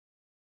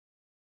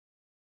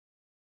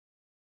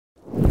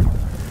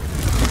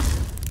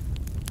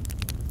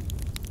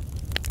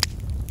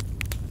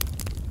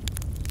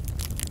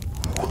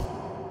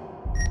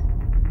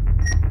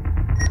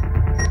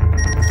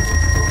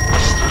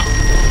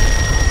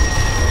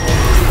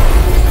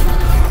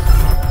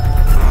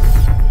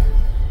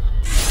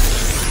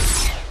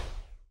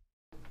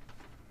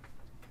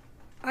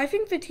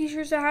the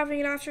teachers are having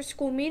an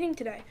after-school meeting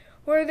today.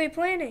 What are they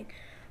planning?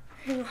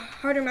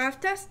 Harder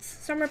math tests?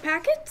 Summer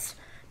packets?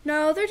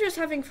 No, they're just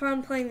having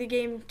fun playing the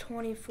game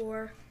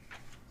 24.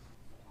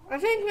 I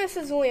think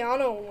Mrs.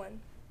 Liano will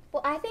win.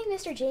 Well, I think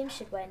Mr. James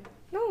should win.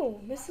 No,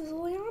 Mrs.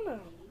 Liano.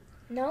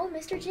 No,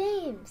 Mr.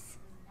 James.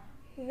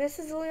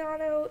 Mrs.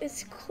 Liano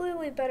is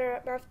clearly better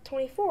at math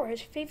 24.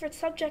 His favorite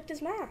subject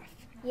is math.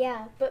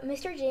 Yeah, but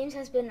Mr. James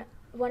has been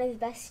one of the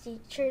best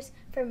teachers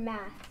for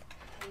math.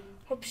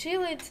 Hope she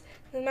leads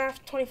the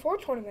math 24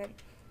 tournament.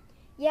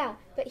 Yeah,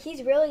 but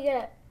he's really good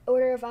at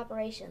order of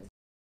operations.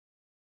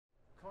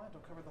 Come on,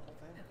 don't cover the whole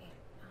thing. Okay.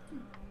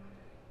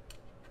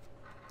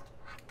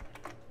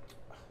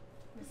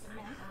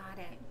 I got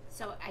it.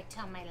 So I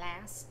tell my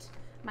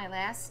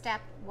last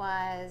step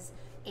was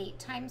 8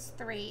 times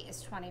 3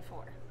 is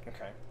 24.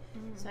 Okay.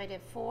 So I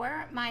did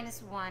 4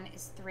 minus 1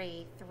 is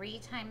 3. 3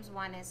 times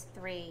 1 is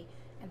 3.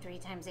 And 3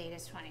 times 8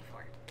 is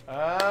 24.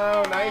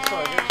 Oh, nice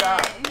one. Good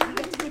job. You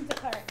get to keep the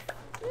card.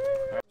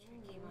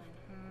 Tricky one.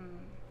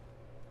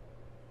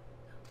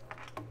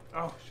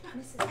 Oh,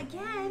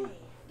 Again.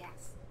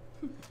 Yes.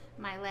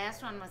 My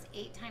last one was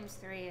 8 times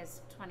 3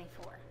 is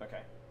 24.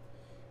 okay.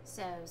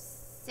 So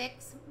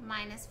 6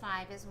 minus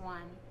 5 is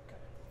 1.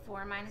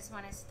 4 minus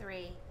 1 is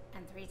 3.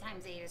 And 3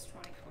 times 8 is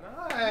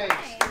 24. Nice.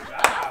 Good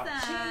job.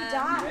 Two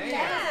dots. Man.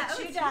 Yeah,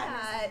 two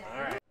dots.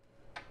 All right.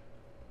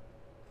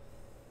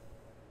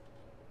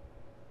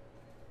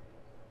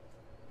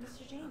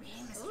 Mr. James.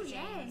 Okay, Mr.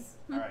 James.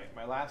 All right.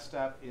 My last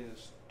step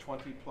is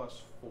 20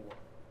 plus 4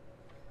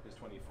 is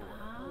 24.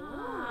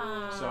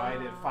 Oh. So I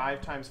did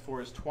 5 times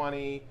 4 is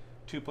 20.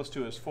 2 plus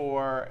 2 is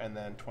 4. And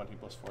then 20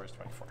 plus 4 is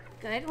 24.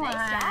 Good one.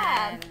 Nice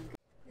job.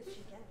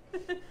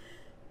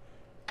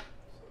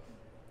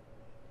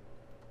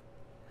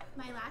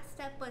 My last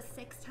step was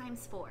 6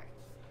 times 4.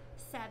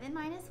 7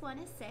 minus 1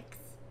 is 6.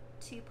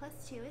 2 plus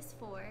 2 is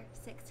 4.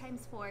 6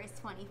 times 4 is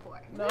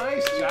 24.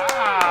 Nice job.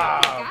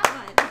 Got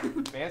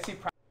one. Fancy.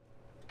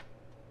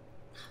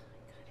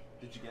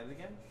 Did you get it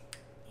again?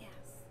 Yes.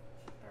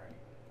 All right.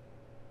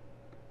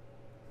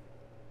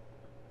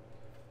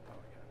 Oh,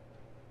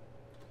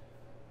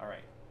 yeah. All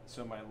right.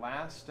 So my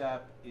last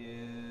step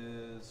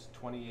is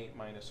 28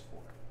 minus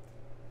 4.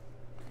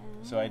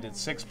 So I did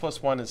 6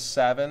 plus 1 is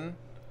 7.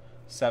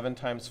 7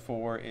 times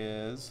 4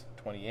 is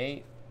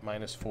 28.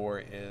 Minus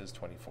 4 is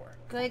 24.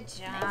 Good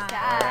job. Nice All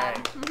job.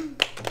 right.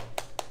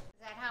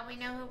 Is that how we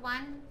know who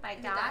won? By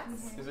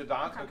dots? Is it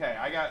dots? Okay,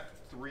 I got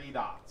 3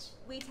 dots.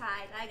 We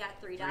tied. I got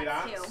 3 3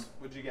 dots, dots? too.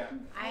 What'd you get?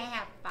 I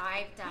have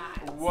 5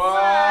 dots.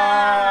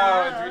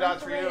 Whoa! 3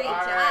 dots for you. Great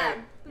All right.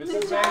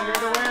 Mrs. Bang, you're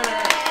the winner.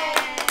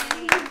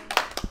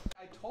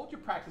 I told you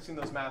practicing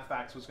those math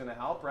facts was going to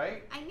help,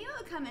 right? I knew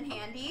it would come in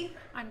handy.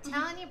 I'm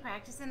telling you,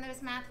 practicing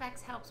those math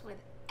facts helps with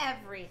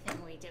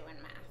everything we do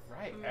in math.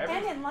 Right.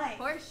 And in life.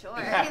 For sure.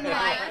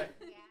 Yeah. Right.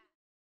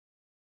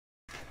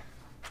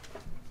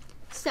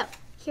 So,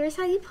 here's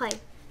how you play.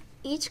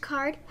 Each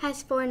card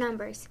has 4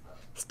 numbers.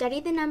 Study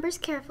the numbers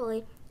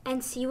carefully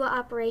and see what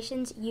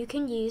operations you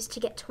can use to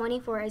get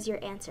 24 as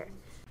your answer.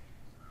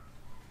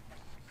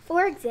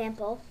 For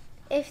example,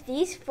 if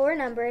these 4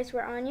 numbers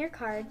were on your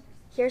card,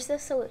 here's the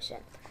solution.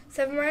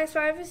 7 minus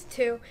 5 is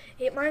 2.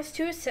 8 minus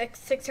 2 is 6.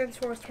 6 times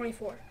 4 is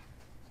 24.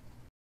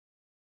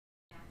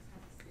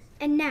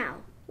 And now,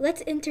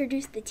 let's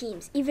introduce the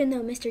teams, even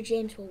though Mr.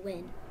 James will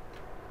win.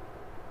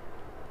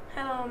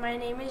 Hello, my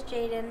name is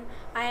Jaden.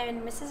 I am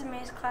in Mrs.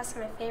 May's class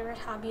and my favorite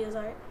hobby is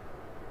art.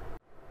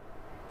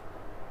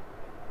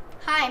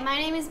 Hi, my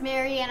name is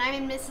Mary and I'm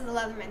in Mrs.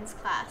 Leatherman's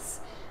class.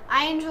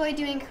 I enjoy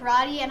doing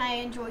karate and I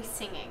enjoy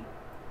singing.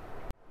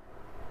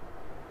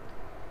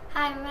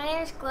 Hi, my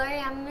name is Gloria.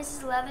 I'm in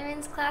Mrs.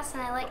 Leatherman's class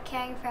and I like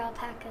caring for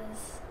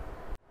alpacas.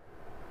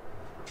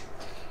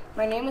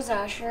 My name is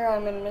Asher.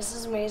 I'm in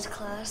Mrs. May's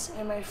class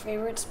and my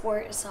favorite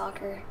sport is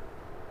soccer.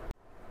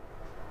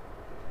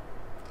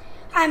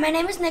 Hi, my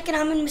name is Nick and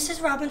I'm in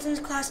Mrs. Robinson's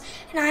class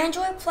and I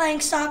enjoy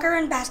playing soccer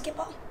and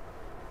basketball.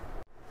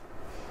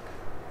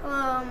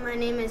 Hello, my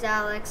name is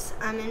Alex.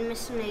 I'm in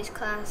Mrs. May's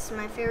class.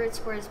 My favorite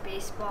sport is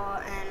baseball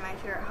and my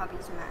favorite hobby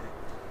is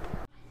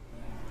math.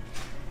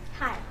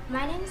 Hi,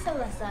 my name is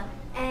Alyssa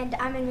and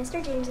I'm in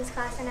Mr. James's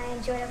class and I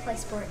enjoy to play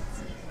sports.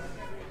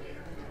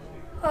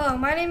 Hello,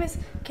 my name is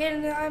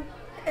Kaden and I'm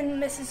in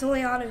Mrs.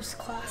 Leano's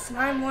class and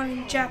I'm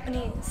learning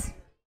Japanese.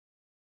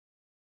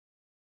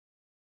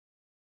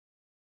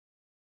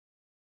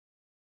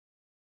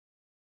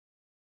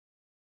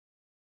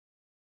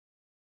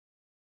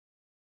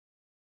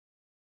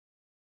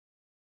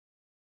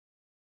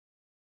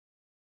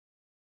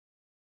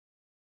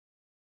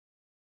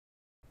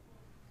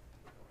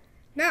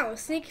 Now, a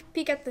sneak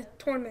peek at the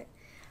tournament.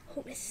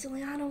 Hope Mrs.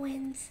 Leano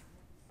wins.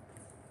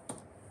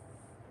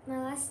 My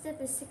last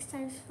step is 6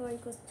 times 4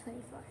 equals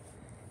 24.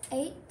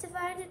 8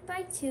 divided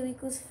by 2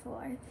 equals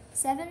 4.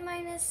 7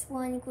 minus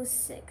 1 equals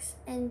 6.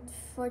 And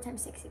 4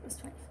 times 6 equals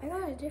 24. I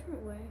got a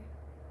different way.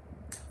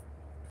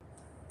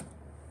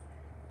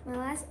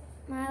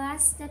 My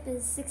last step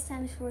is 6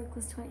 times 4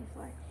 equals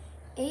 24.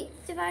 8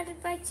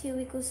 divided by 2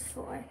 equals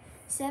 4.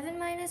 7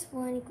 minus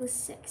 1 equals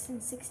 6,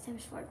 and 6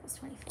 times 4 equals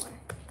 24.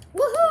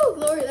 Woohoo!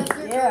 Glory, that's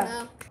your turn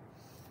now.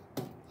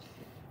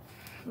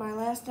 My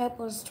last step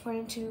was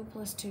 22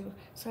 plus 2.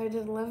 So I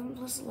did 11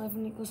 plus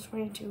 11 equals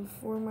 22.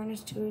 4 minus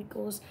 2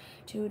 equals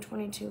 2.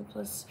 22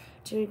 plus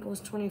 2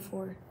 equals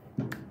 24.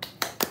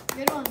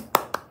 Good one.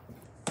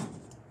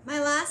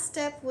 My last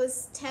step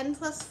was 10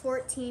 plus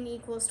 14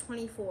 equals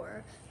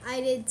 24.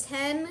 I did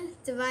 10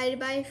 divided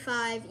by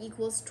 5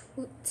 equals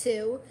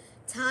 2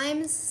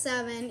 times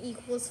 7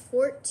 equals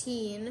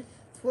 14.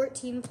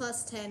 14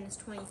 plus 10 is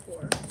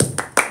 24.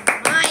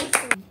 Nice.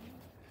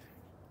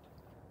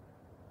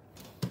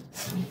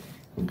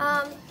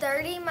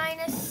 30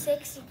 minus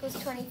 6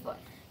 equals 24.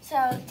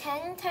 So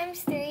 10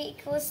 times 3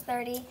 equals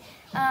 30,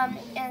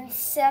 and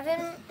 7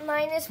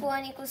 minus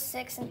 1 equals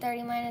 6, and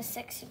 30 minus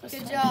 6 equals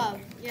 24. Good job.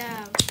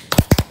 Yeah.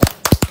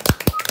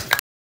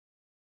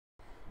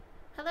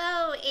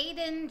 Hello,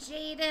 Aiden,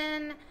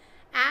 Jaden,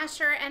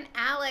 Asher, and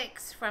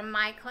Alex from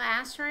my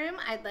classroom.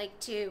 I'd like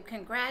to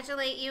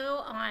congratulate you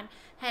on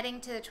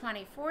heading to the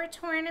 24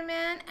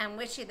 tournament and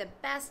wish you the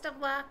best of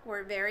luck.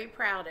 We're very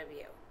proud of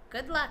you.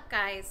 Good luck,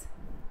 guys.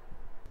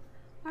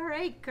 All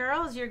right,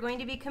 girls, you're going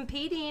to be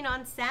competing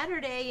on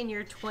Saturday in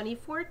your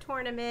 24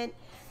 tournament.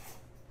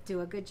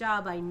 Do a good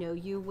job. I know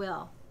you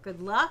will. Good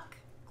luck,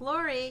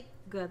 Glory.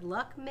 Good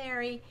luck,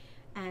 Mary.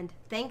 And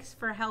thanks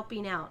for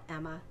helping out,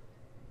 Emma.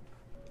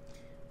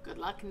 Good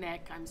luck,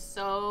 Nick. I'm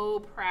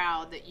so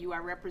proud that you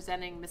are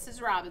representing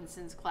Mrs.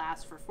 Robinson's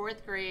class for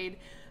 4th grade.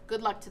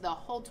 Good luck to the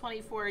whole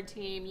 24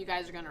 team. You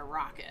guys are going to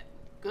rock it.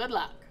 Good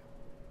luck.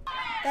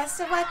 Best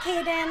of luck,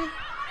 Kaden.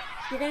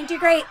 You're going to do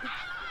great.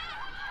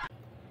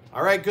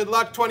 All right, good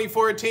luck,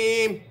 24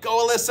 team.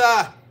 Go,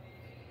 Alyssa.